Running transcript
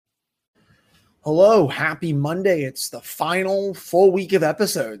Hello, happy Monday. It's the final full week of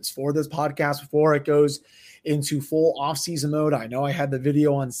episodes for this podcast before it goes into full off-season mode. I know I had the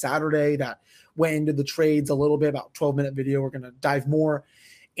video on Saturday that went into the trades a little bit, about 12-minute video. We're going to dive more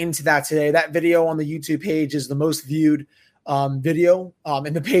into that today. That video on the YouTube page is the most viewed video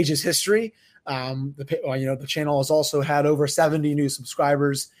in the page's history. The channel has also had over 70 new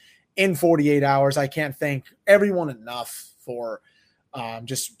subscribers in 48 hours. I can't thank everyone enough for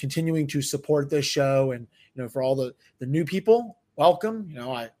just continuing to support this show. And, for all the new people, welcome.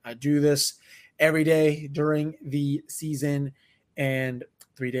 I do this every day during the season and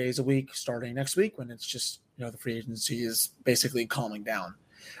 3 days a week starting next week when it's just, the free agency is basically calming down,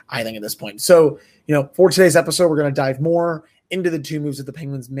 I think, at this point. So, for today's episode, we're going to dive more into the two moves that the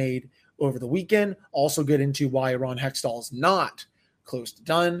Penguins made over the weekend. Also get into why Ron Hextall is not close to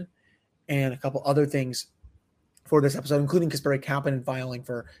done and a couple other things for this episode, including Kasperi Kapanen filing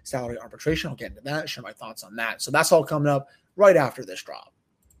for salary arbitration. I'll get into that, share my thoughts on that. So that's all coming up right after this drop.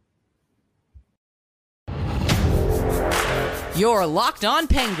 You're Locked On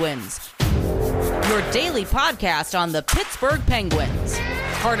Penguins, your daily podcast on the Pittsburgh Penguins,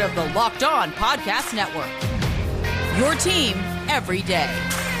 part of the Locked On Podcast Network, your team every day.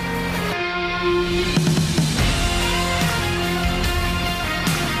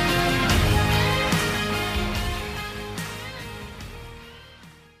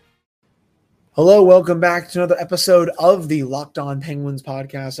 Hello, welcome back to another episode of the Locked On Penguins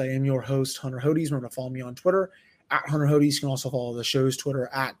podcast. I am your host, Hunter Hodes. Remember to follow me on Twitter at Hunter Hodes. You can also follow the show's Twitter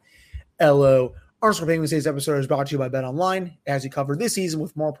at LO. Arsenal Penguins. Today's episode is brought to you by BetOnline, as we cover this season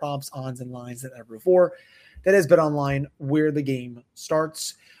with more props, odds, and lines than ever before. That is BetOnline, where the game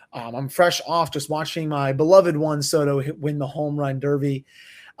starts. I'm fresh off just watching my beloved Juan Soto win the home run derby.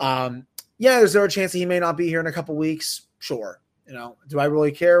 Is there a chance that he may not be here in a couple weeks? Sure. Do I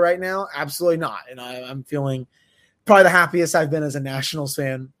really care right now? Absolutely not. And I'm feeling probably the happiest I've been as a Nationals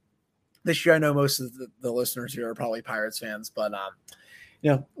fan this year. I know most of the listeners here are probably Pirates fans, but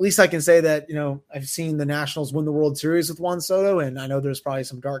at least I can say that, I've seen the Nationals win the World Series with Juan Soto, and I know there's probably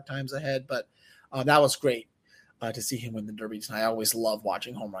some dark times ahead, but that was great to see him win the Derby. And I always love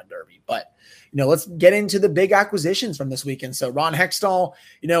watching home run derby. But, let's get into the big acquisitions from this weekend. So Ron Hextall,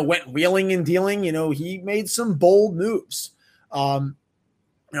 went wheeling and dealing. He made some bold moves.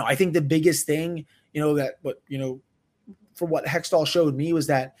 I think the biggest thing, for what Hextall showed me was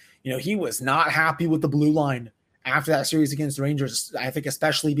that, he was not happy with the blue line after that series against the Rangers. I think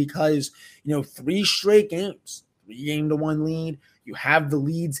especially because, 3 straight games, 3-1 lead. You have the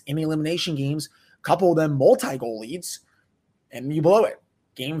leads in elimination games, a couple of them multi-goal leads, and you blow it.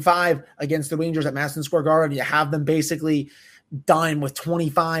 Game 5 against the Rangers at Madison Square Garden, you have them basically done with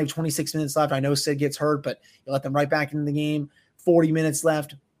 26 minutes left. I know Sid gets hurt, but you let them right back into the game. 40 minutes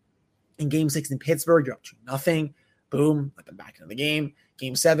left in Game 6 in Pittsburgh. You're up 2-0. Boom, let them back into the game.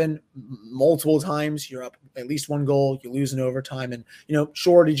 Game 7, multiple times, you're up at least 1 goal. You lose in overtime. And,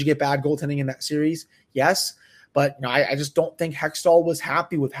 sure, did you get bad goaltending in that series? Yes. But I just don't think Hextall was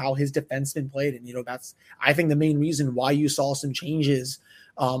happy with how his defenseman played. And, that's, I think, the main reason why you saw some changes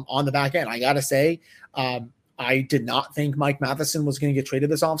on the back end. I got to say, I did not think Mike Matheson was going to get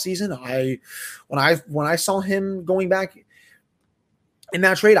traded this offseason. When I saw him going back in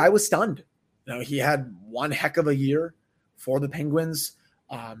that trade, I was stunned. He had one heck of a year for the Penguins.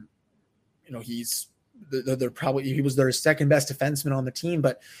 He was their second best defenseman on the team.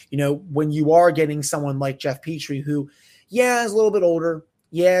 But, when you are getting someone like Jeff Petrie, who, is a little bit older,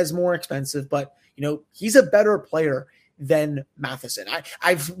 is more expensive, but, he's a better player than Matheson.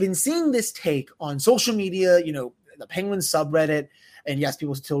 I've been seeing this take on social media, the Penguins subreddit, and yes,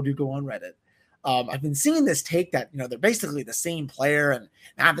 people still do go on Reddit. I've been seeing this take that, they're basically the same player and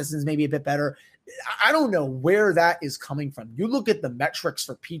Matheson's maybe a bit better. I don't know where that is coming from. You look at the metrics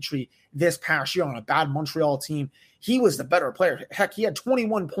for Petrie this past year on a bad Montreal team. He was the better player. Heck, he had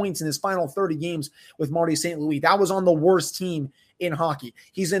 21 points in his final 30 games with Marty St. Louis. That was on the worst team in hockey.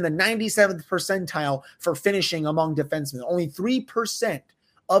 He's in the 97th percentile for finishing among defensemen. Only 3%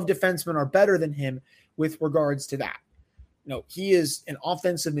 of defensemen are better than him with regards to that. He is an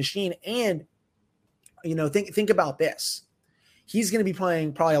offensive machine. And, think about this. He's going to be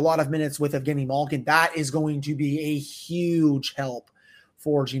playing probably a lot of minutes with Evgeny Malkin. That is going to be a huge help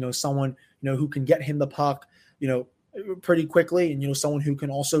for, someone, who can get him the puck, pretty quickly, and someone who can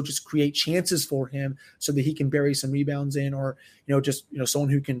also just create chances for him so that he can bury some rebounds in, or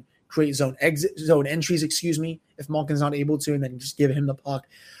someone who can create zone entries, if Malkin's not able to, and then just give him the puck.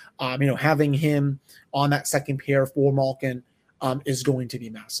 Having him on that second pair for Malkin is going to be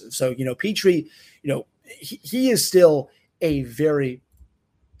massive. So Petrie, he is still a very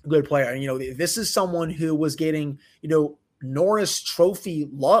good player. And, this is someone who was getting, Norris Trophy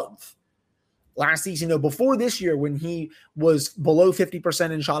love last season, before this year when he was below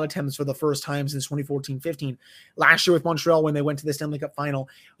 50% in shot attempts for the first time since 2014-15. Last year with Montreal, when they went to the Stanley Cup final,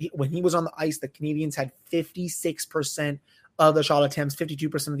 when he was on the ice, the Canadiens had 56% of the shot attempts,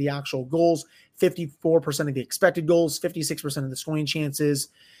 52% of the actual goals, 54% of the expected goals, 56% of the scoring chances,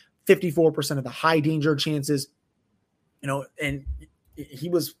 54% of the high danger chances, and he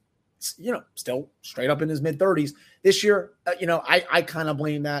was, still straight up in his mid-30s. This year, I kind of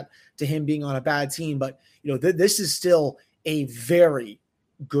blame that to him being on a bad team, but, this is still a very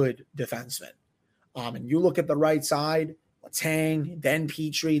good defenseman. And you look at the right side, Letang, then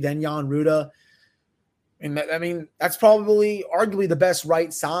Petrie, then Jan Rutta. And that's probably arguably the best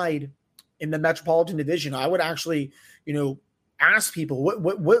right side in the Metropolitan Division. I would actually, ask people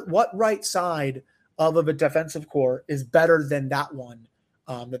what right side of a defensive core is better than that one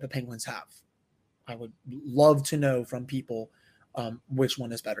that the Penguins have. I would love to know from people which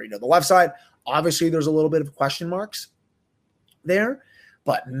one is better. The left side, obviously there's a little bit of question marks there,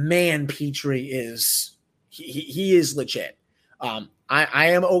 but man, Petrie is he is legit. I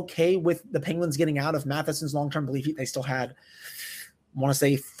am okay with the Penguins getting out of Matheson's long-term belief. They still had, I want to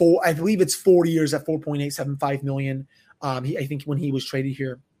say I believe it's 4 years at $4.875 million. I think when he was traded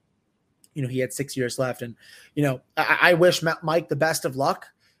here, he had 6 years left. And, I wish Mike the best of luck.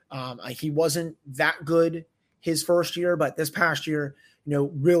 He wasn't that good his first year, but this past year,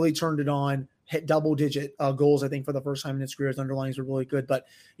 really turned it on, hit double-digit goals, I think, for the first time in his career. His underlines were really good. But,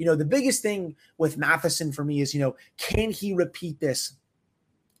 the biggest thing with Matheson for me is, can he repeat this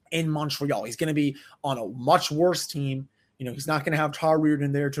in Montreal? He's going to be on a much worse team. He's not going to have Tar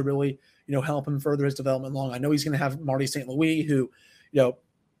Reardon there to really, help him further his development along. I know he's going to have Marty St. Louis, who,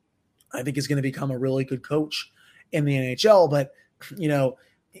 I think is going to become a really good coach in the NHL. But,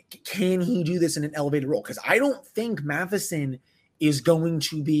 can he do this in an elevated role? Because I don't think Matheson is going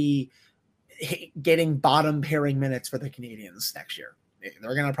to be getting bottom pairing minutes for the Canadiens next year.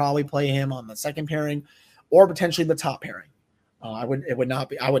 They're going to probably play him on the second pairing or potentially the top pairing. I would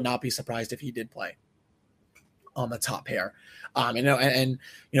not be surprised if he did play on the top pair. And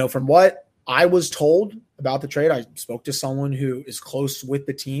from what I was told about the trade, I spoke to someone who is close with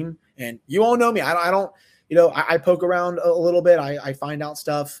the team, and you all know me. I don't, I poke around a little bit. I find out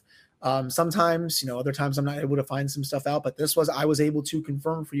stuff. Sometimes, other times I'm not able to find some stuff out, but I was able to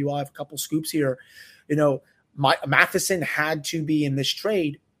confirm for you. I have a couple scoops here. Matheson had to be in this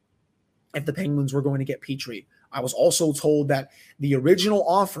trade if the Penguins were going to get Petrie. I was also told that the original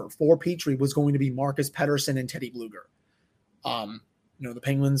offer for Petrie was going to be Marcus Pettersson and Teddy Bluger. The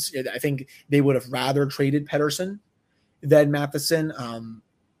Penguins, I think they would have rather traded Pettersson than Matheson.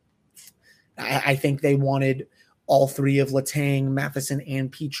 I think they wanted all three of Letang, Matheson,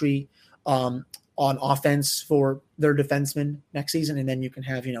 and Petrie on offense for their defensemen next season. And then you can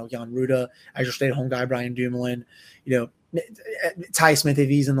have, Jan Rutta as your stay-at-home guy, Brian Dumoulin, Ty Smith if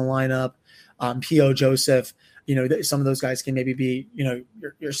he's in the lineup, P.O. Joseph. Some of those guys can maybe be,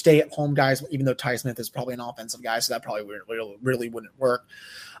 your stay-at-home guys, even though Ty Smith is probably an offensive guy, so that probably really wouldn't work.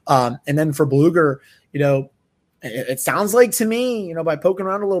 And then for Bluger, it sounds like to me, by poking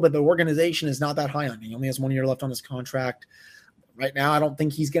around a little bit, the organization is not that high on him. He only has 1 year left on his contract. Right now, I don't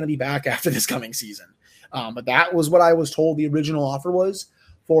think he's going to be back after this coming season. But that was what I was told the original offer was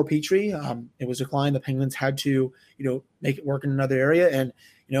for Petrie. It was declined. The Penguins had to, make it work in another area. And,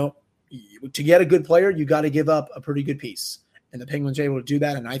 to get a good player, you got to give up a pretty good piece. And the Penguins are able to do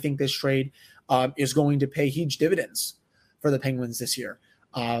that. And I think this trade is going to pay huge dividends for the Penguins this year.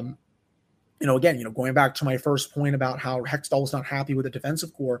 Again, going back to my first point about how Hextall was not happy with the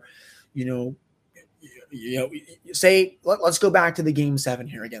defensive core, say, let's go back to the game 7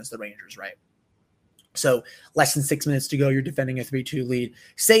 here against the Rangers, right? So less than 6 minutes to go, you're defending a 3-2 lead.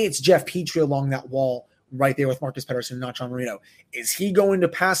 Say it's Jeff Petrie along that wall right there with Marcus Pettersson and not John Marino. Is he going to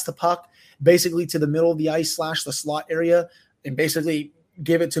pass the puck basically to the middle of the ice / the slot area and basically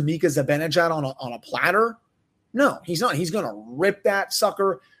give it to Mika Zibanejad on a platter? No, he's not. He's going to rip that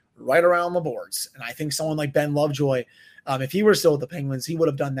sucker right around the boards. And I think someone like Ben Lovejoy, if he were still with the Penguins, he would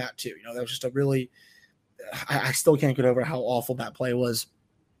have done that too. That was just a really, I still can't get over how awful that play was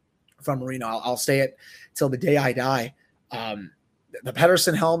from Marino. I'll say it till the day I die. The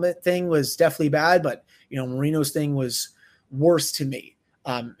Pettersson helmet thing was definitely bad, but Marino's thing was worse to me.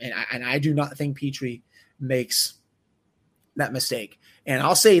 And I do not think Petrie makes that mistake. And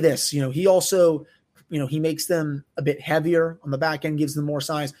I'll say this, he also, he makes them a bit heavier on the back end, gives them more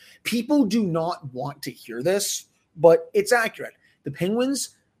size. People do not want to hear this, but it's accurate. The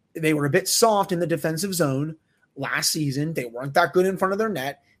Penguins, they were a bit soft in the defensive zone last season. They weren't that good in front of their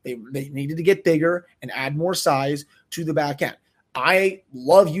net. They needed to get bigger and add more size to the back end. I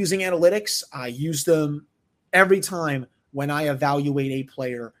love using analytics. I use them every time when I evaluate a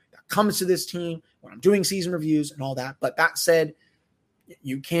player that comes to this team, when I'm doing season reviews and all that. But that said,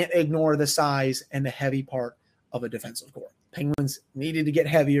 you can't ignore the size and the heavy part of a defensive core. Penguins needed to get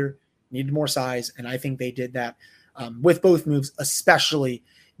heavier, needed more size, and I think they did that with both moves, especially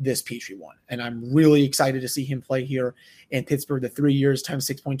this Petry one. And I'm really excited to see him play here in Pittsburgh. The 3 years times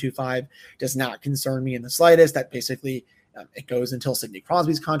 6.25 does not concern me in the slightest. That basically it goes until Sidney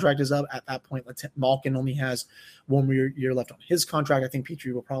Crosby's contract is up. At that point, Malkin only has 1 year left on his contract. I think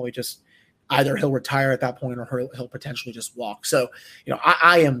Petry will probably just either he'll retire at that point or he'll potentially just walk. So,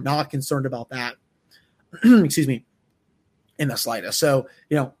 I am not concerned about that. Excuse me, in the slightest. So,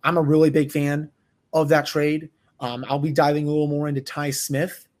 I'm a really big fan of that trade. I'll be diving a little more into Ty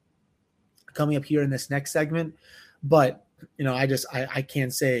Smith coming up here in this next segment. But, I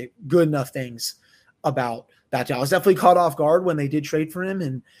can't say good enough things about that. I was definitely caught off guard when they did trade for him.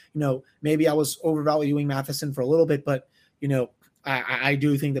 And, maybe I was overvaluing Matheson for a little bit, but, I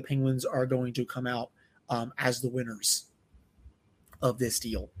do think the Penguins are going to come out as the winners of this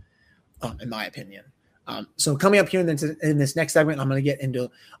deal, in my opinion. So coming up here in this next segment, I'm going to get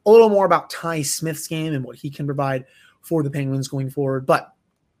into a little more about Ty Smith's game and what he can provide for the Penguins going forward. But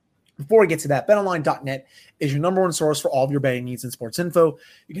before we get to that, BetOnline.net is your number one source for all of your betting needs and sports info.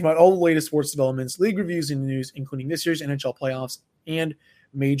 You can find all the latest sports developments, league reviews, and news, including this year's NHL playoffs and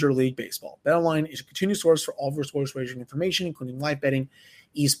Major League Baseball. BetOnline is a continued source for all of your sports wagering information, including live betting,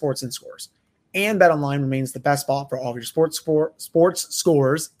 esports, and scores. And BetOnline remains the best spot for all of your sports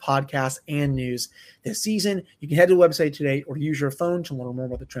scores, podcasts, and news this season. You can head to the website today or use your phone to learn more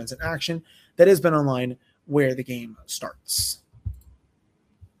about the trends in action. That is BetOnline, where the game starts.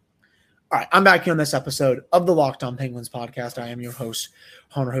 All right, I'm back here on this episode of the Locked On Penguins podcast. I am your host,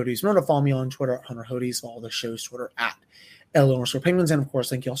 Hunter Hodes. Remember to follow me on Twitter at Hunter Hodes. Follow the show's Twitter at @LO_Penguins. And of course,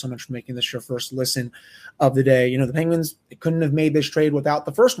 thank you all so much for making this your first listen of the day. The Penguins, they couldn't have made this trade without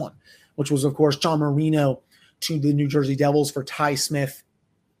the first one, which was, of course, John Marino to the New Jersey Devils for Ty Smith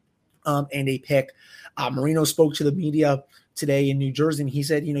and a pick. Marino spoke to the media today in New Jersey, and he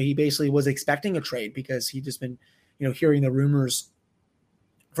said, he basically was expecting a trade because he'd just been, hearing the rumors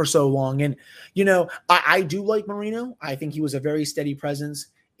for so long. And, I do like Marino. I think he was a very steady presence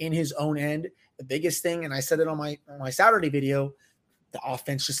in his own end. The biggest thing, and I said it on my Saturday video, the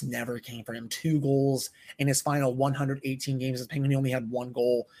offense just never came for him. 2 goals in his final 118 games. The Penguins only had 1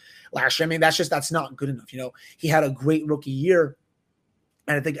 goal last year. I mean, that's not good enough. He had a great rookie year.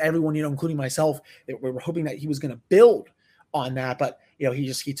 And I think everyone, including myself, we were hoping that he was going to build on that. But,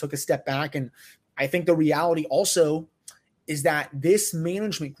 he took a step back. And I think the reality also is that this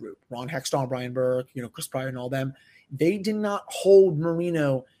management group, Ron Hextall, Brian Burke, Chris Pryor and all them, they did not hold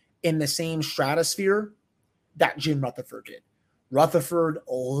Marino in the same stratosphere that Jim Rutherford did. Rutherford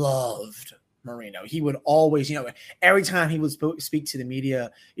loved Marino. He would always, every time he would speak to the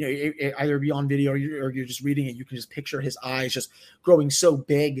media, either be on video or you're just reading it, you can just picture his eyes just growing so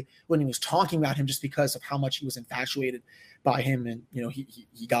big when he was talking about him just because of how much he was infatuated by him. And,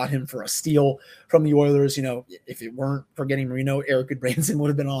 he got him for a steal from the Oilers. If it weren't for getting Marino, Eric Goodbranson would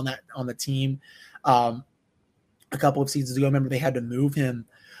have been on the team. A couple of seasons ago, remember they had to move him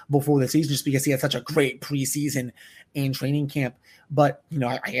before the season just because he had such a great preseason and training camp. But,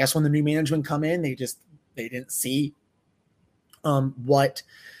 I guess when the new management come in, they didn't see what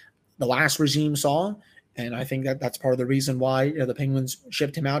the last regime saw. And I think that's part of the reason why the Penguins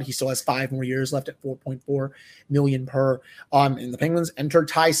shipped him out. He still has 5 more years left at $4.4 million per. And the Penguins entered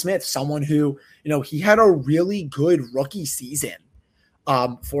Ty Smith, someone who, he had a really good rookie season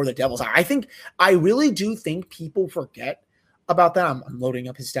for the Devils. I really do think people forget about that. I'm loading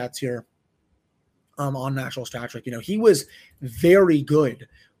up his stats here on National Stat Trick. He was very good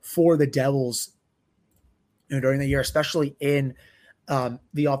for the Devils during the year, especially in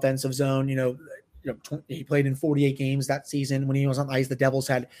the offensive zone. He played in 48 games that season. When he was on ice, the Devils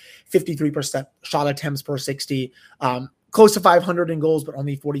had 53% shot attempts per 60, close to 500 in goals, but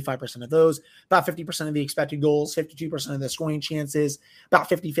only 45% of those, about 50% of the expected goals, 52% of the scoring chances, about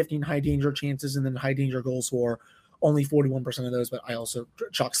 50-50 in high danger chances, and then high danger goals for only 41% of those. But I also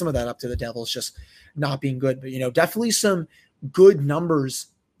chalk some of that up to the Devils just not being good. But, definitely some good numbers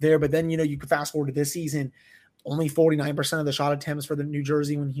there. But then, you can fast forward to this season, only 49% of the shot attempts for the New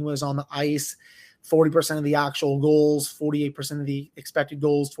Jersey when he was on the ice, 40% of the actual goals, 48% of the expected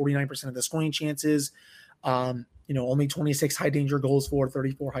goals, 49% of the scoring chances, only 26 high danger goals for,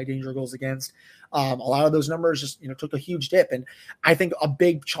 34 high danger goals against. A lot of those numbers just, took a huge dip. And I think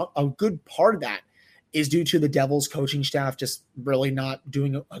a good part of that is due to the Devils coaching staff just really not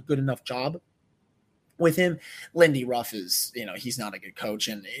doing a good enough job with him. Lindy Ruff is, he's not a good coach,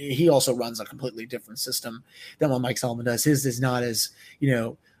 and he also runs a completely different system than what Mike Sullivan does. His is not as,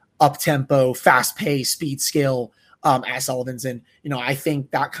 up-tempo, fast-paced, speed skill as Sullivan's. And, I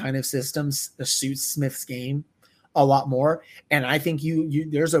think that kind of system suits Smith's game a lot more. And I think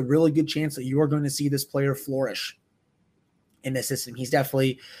there's a really good chance that you are going to see this player flourish in this system. He's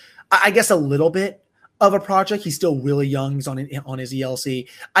definitely, I guess, a little bit of a project. He's still really young. He's on his ELC.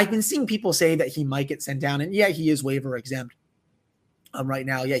 I've been seeing people say that he might get sent down, and he is waiver exempt right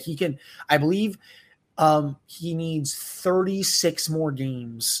now. He can, I believe he needs 36 more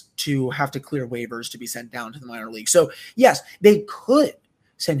games to have to clear waivers to be sent down to the minor league. So yes, they could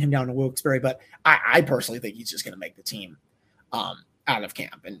send him down to Wilkes-Barre, but I personally think he's just going to make the team out of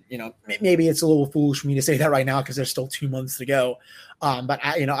camp. And, maybe it's a little foolish for me to say that right now because there's still 2 months to go. But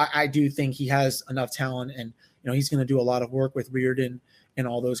I do think he has enough talent, and, he's going to do a lot of work with Reardon and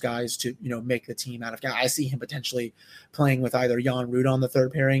all those guys to, make the team out of camp. I see him potentially playing with either Jan Rutta on the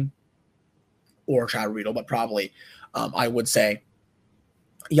third pairing or Chad Riedel, but probably I would say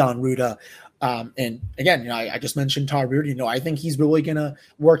Jan Rutta. And again, I just mentioned Todd Reardon. I think he's really going to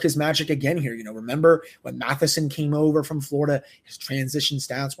work his magic again here. Remember when Matheson came over from Florida, his transition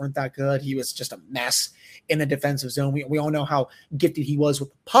stats weren't that good. He was just a mess in the defensive zone. We all know how gifted he was with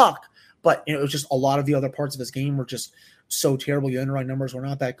the puck, but it was just a lot of the other parts of his game were just so terrible. The underlying numbers were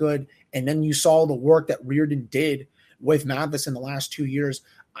not that good. And then you saw the work that Reardon did with Matheson the last 2 years.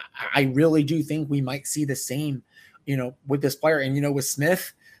 I really do think we might see the same, with this player. And, with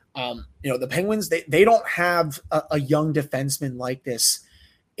Smith, the Penguins, they don't have a young defenseman like this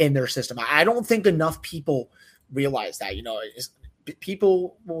in their system. I don't think enough people realize that.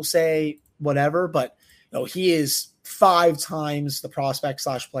 People will say whatever, but he is 5 times the prospect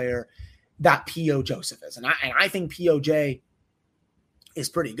 / player that P.O. Joseph is. And I think POJ is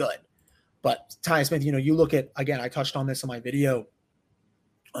pretty good. But Ty Smith, you look at, again, I touched on this in my video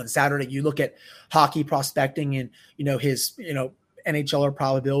on Saturday, you look at hockey prospecting and, his, NHLer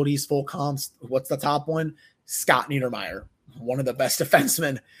probabilities, full comps. What's the top one? Scott Niedermayer, one of the best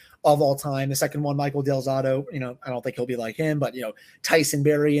defensemen of all time. The second one, Michael Del Zotto. I don't think he'll be like him, but Tyson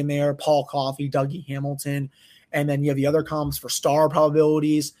Barrie in there, Paul Coffey, Dougie Hamilton, and then you have the other comps for star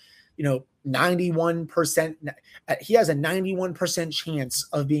probabilities. 91%. He has a 91% chance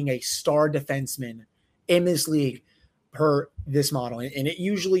of being a star defenseman in this league per this model, and it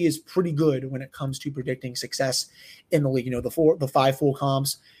usually is pretty good when it comes to predicting success in the league. The 5 full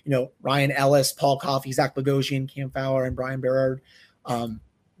comps, Ryan Ellis, Paul Coffey, Zach Bogosian, Cam Fowler, and Brian Berard,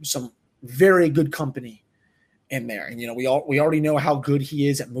 some very good company in there. And we already know how good he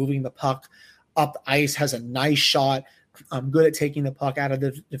is at moving the puck up the ice, has a nice shot, good at taking the puck out of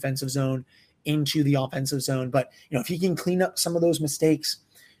the defensive zone into the offensive zone. But if he can clean up some of those mistakes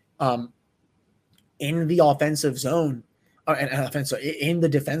in the offensive zone, in the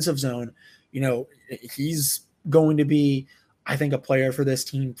defensive zone, he's going to be, I think, a player for this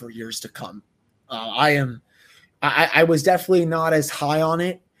team for years to come. I was definitely not as high on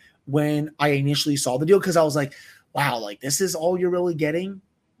it when I initially saw the deal, because I was like, wow, like this is all you're really getting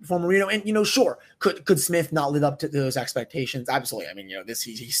from Marino. And, sure, could Smith not live up to those expectations? Absolutely. I mean,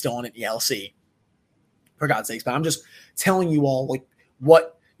 he's still on an ELC, for God's sakes. But I'm just telling you all, like,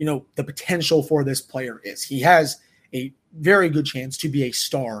 what, the potential for this player is. He has a very good chance to be a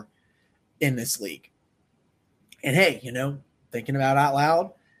star in this league. And hey, thinking about out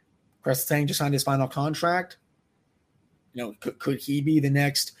loud, Chris Letang just signed his final contract. Could he be the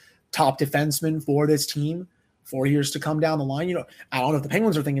next top defenseman for this team 4 years to come down the line? I don't know if the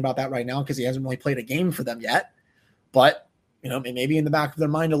Penguins are thinking about that right now because he hasn't really played a game for them yet. But, maybe in the back of their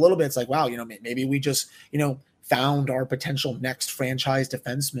mind a little bit, it's like, wow, maybe we just, found our potential next franchise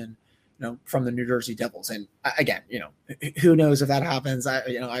defenseman, from the New Jersey Devils. And again, who knows if that happens?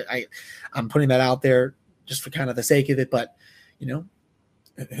 I'm putting that out there just for kind of the sake of it, but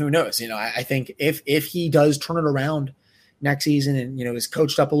who knows? I think if he does turn it around next season and, is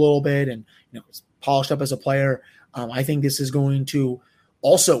coached up a little bit and, is polished up as a player, I think this is going to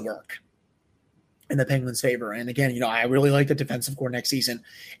also work in the Penguins' favor. And again, I really like the defensive core next season.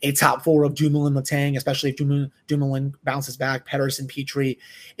 A top 4 of Dumoulin, Letang, especially if Dumoulin bounces back. Pettersson, Petrie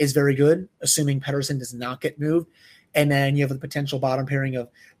is very good, assuming Pettersson does not get moved. And then you have the potential bottom pairing of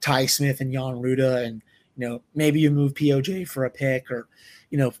Ty Smith and Jan Rutta, and maybe you move POJ for a pick, or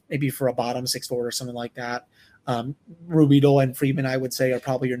maybe for a bottom 6 forward or something like that. Rubido and Friedman, I would say, are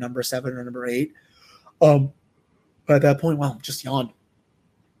probably your number 7 or number 8. But at that point, well, just Jan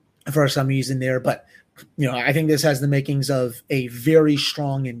for some reason there. But I think this has the makings of a very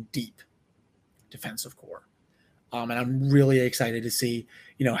strong and deep defensive core. And I'm really excited to see,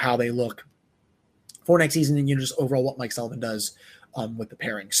 how they look for next season and, just overall what Mike Sullivan does with the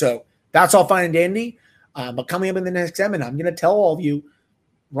pairing. So that's all fine and dandy. But coming up in the next segment, I'm going to tell all of you,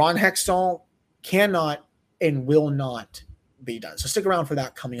 Ron Hextall cannot and will not be done. So stick around for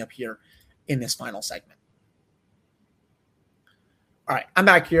that coming up here in this final segment. All right, I'm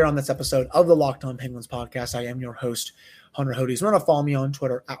back here on this episode of the Locked On Penguins podcast. I am your host, Hunter Hodes. Remember to follow me on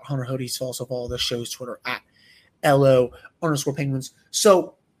Twitter at Hunter Hodes. Also follow the show's Twitter at LO_Penguins.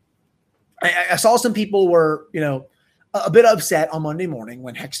 So I saw some people were, a bit upset on Monday morning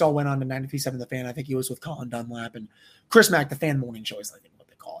when Hextall went on to 93.7 The Fan. I think he was with Colin Dunlap and Chris Mack, the Fan Morning Show is like what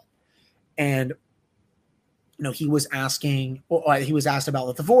they call it. And, he was asking, he was asked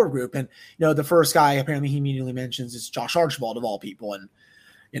about the forward group. And, the first guy apparently he immediately mentions is Josh Archibald of all people. And,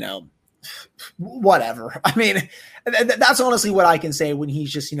 whatever. I mean, that's honestly what I can say when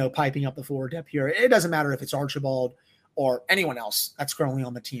he's just, piping up the forward depth here. It doesn't matter if it's Archibald or anyone else that's currently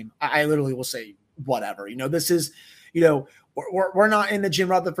on the team. I literally will say whatever. This is, we're not in the Jim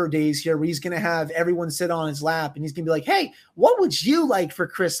Rutherford days here where he's going to have everyone sit on his lap and he's going to be like, hey, what would you like for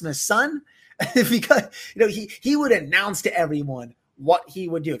Christmas, son? Because, he would announce to everyone what he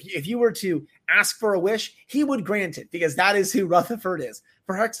would do. If you were to ask for a wish, he would grant it because that is who Rutherford is.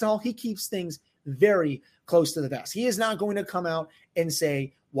 For Hextall, he keeps things very close to the vest. He is not going to come out and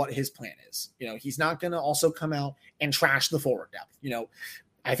say what his plan is. He's not going to also come out and trash the forward depth.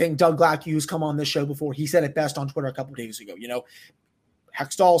 I think Doug Glack, who's come on this show before, he said it best on Twitter a couple of days ago.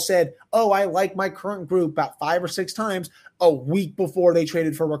 Hextall said, oh, I like my current group about 5 or 6 times a week before they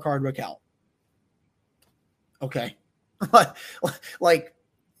traded for Rickard Rakell. Okay.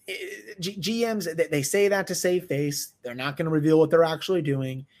 GMs, they say that to save face. They're not going to reveal what they're actually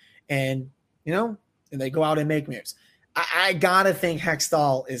doing. And, and they go out and make moves. I got to think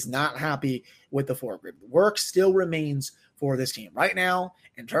Hextall is not happy with the forward group. Work still remains for this team. Right now,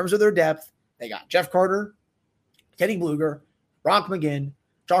 in terms of their depth, they got Jeff Carter, Teddy Bluger, Brock McGinn,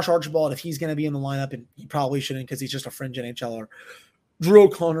 Josh Archibald, if he's going to be in the lineup, and he probably shouldn't because he's just a fringe NHLer, Drew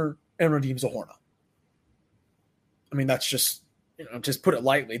O'Connor, and Radim Zohorna. I mean, that's just, just put it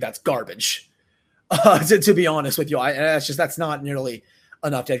lightly, that's garbage. To be honest with you, that's not nearly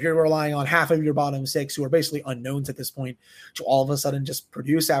enough. If you're relying on half of your bottom 6 who are basically unknowns at this point to all of a sudden just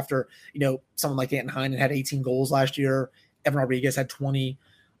produce after, someone like Anton Heinen had 18 goals last year, Evan Rodriguez had 20.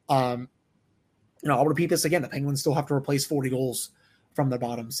 I'll repeat this again. The Penguins still have to replace 40 goals from their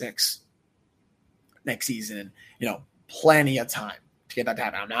bottom 6 next season. Plenty of time to get that to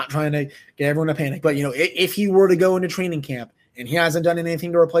happen. I'm not trying to get everyone to panic, but if he were to go into training camp and he hasn't done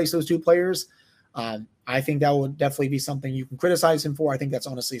anything to replace those 2 players, I think that would definitely be something you can criticize him for. I think that's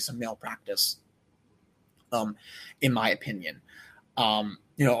honestly some malpractice, in my opinion.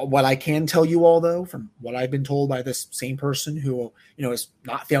 What I can tell you all, though, from what I've been told by this same person who, has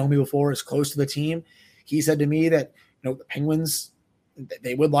not failed me before, is close to the team. He said to me that, the Penguins,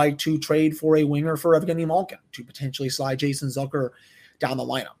 they would like to trade for a winger for Evgeny Malkin to potentially slide Jason Zucker down the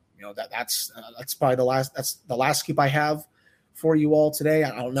lineup. That's probably the last scoop I have for you all today.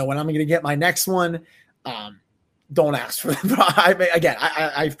 I don't know when I'm going to get my next one. Don't ask for them.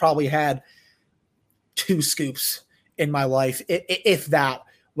 I've probably had 2 scoops in my life, if that,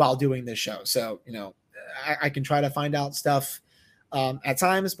 while doing this show. So, I can try to find out stuff at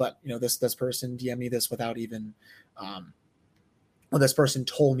times, but this person DM'd me this without even, this person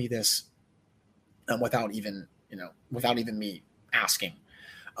told me this without even me asking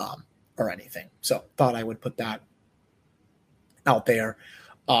or anything. So thought I would put that out there.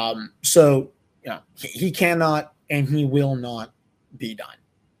 He cannot and he will not be done.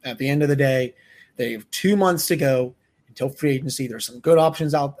 At the end of the day, they have 2 months to go until free agency. There's some good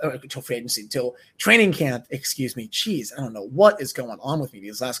options out until training camp. Excuse me. Jeez, I don't know what is going on with me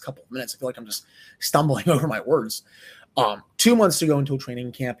these last couple of minutes. I feel like I'm just stumbling over my words. 2 months to go until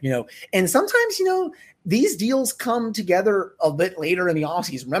training camp, and sometimes, these deals come together a bit later in the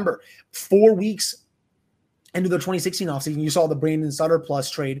offseason. Remember, 4 weeks into the 2016 offseason, you saw the Brandon Sutter plus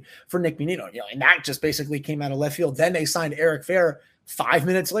trade for Nick Bonino, and that just basically came out of left field. Then they signed Eric Fehr 5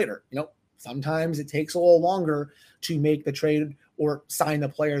 minutes later. Sometimes it takes a little longer to make the trade or sign the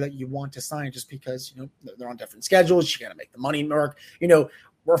player that you want to sign just because, they're on different schedules. You got to make the money work.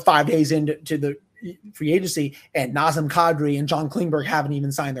 We're 5 days into the free agency and Nazem Kadri and John Klingberg haven't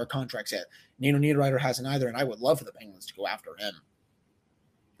even signed their contracts yet. Nino Niederreiter hasn't either. And I would love for the Penguins to go after him,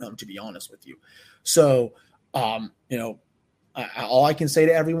 to be honest with you. So, all I can say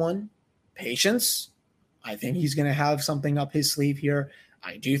to everyone, patience. I think he's going to have something up his sleeve here.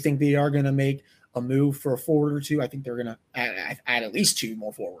 I do think they are going to make a move for a forward or 2. I think they're going to add at least 2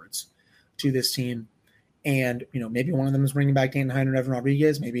 more forwards to this team. And, maybe one of them is bringing back Danton Heinen and Evan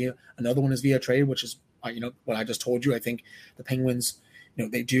Rodriguez. Maybe another one is via trade, which is, what I just told you. I think the Penguins,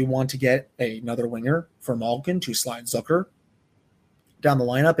 they do want to get another winger for Malkin to slide Zucker down the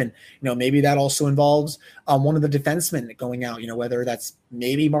lineup. And, maybe that also involves one of the defensemen going out, whether that's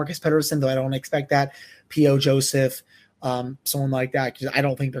maybe Marcus Pettersson, though I don't expect that, P.O. Joseph, someone like that, because I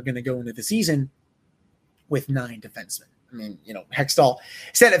don't think they're going to go into the season with 9 defensemen. I mean, Hextall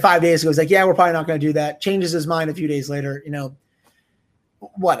said it 5 days ago. He's like, yeah, we're probably not going to do that. Changes his mind a few days later,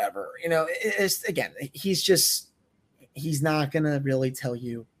 whatever. It's, again, he's not going to really tell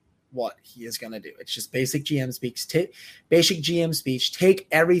you what he is going to do. It's just basic GM speech. Take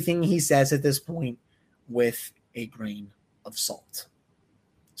everything he says at this point with a grain of salt.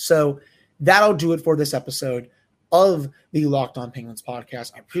 So that'll do it for this episode of the Locked On Penguins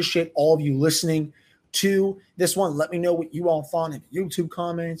podcast. I appreciate all of you listening to this one. Let me know what you all thought in the YouTube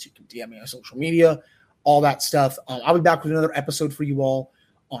comments. You can DM me on social media, all that stuff. I'll be back with another episode for you all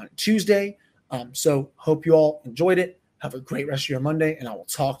on Tuesday. So hope you all enjoyed it. Have a great rest of your Monday, and I will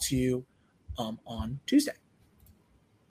talk to you on Tuesday.